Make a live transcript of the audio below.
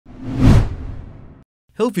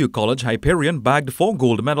Hillview College Hyperion bagged 4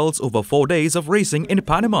 gold medals over 4 days of racing in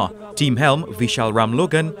Panama. Team helm Sachin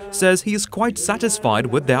Ramsubhag says he is quite satisfied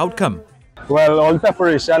with the outcome. Well, all the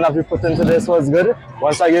preparation that we put into this was good.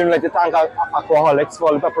 Once again, like to thank Aquaholics for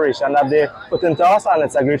all the preparation that they put into us, and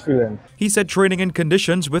it's a great feeling. He said training in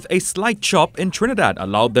conditions with a slight chop in Trinidad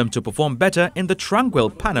allowed them to perform better in the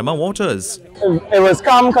tranquil Panama waters. It was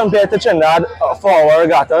calm compared to Trinidad for our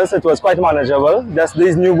regattas. It was quite manageable. Just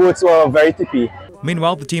these new boats were very tippy.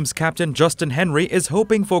 Meanwhile, the team's captain Justin Henry is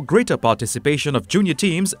hoping for greater participation of junior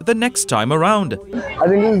teams the next time around. I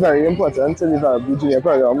think it's very important to develop the junior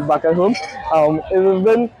program back at home. It would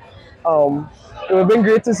have been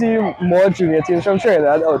great to see more junior teams from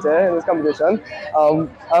Trinidad out there in this competition.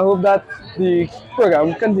 I hope that the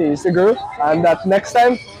program continues to grow and that next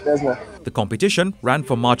time there's more. The competition ran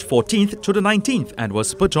from March 14th to the 19th and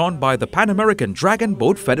was put on by the Pan American Dragon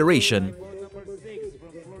Boat Federation.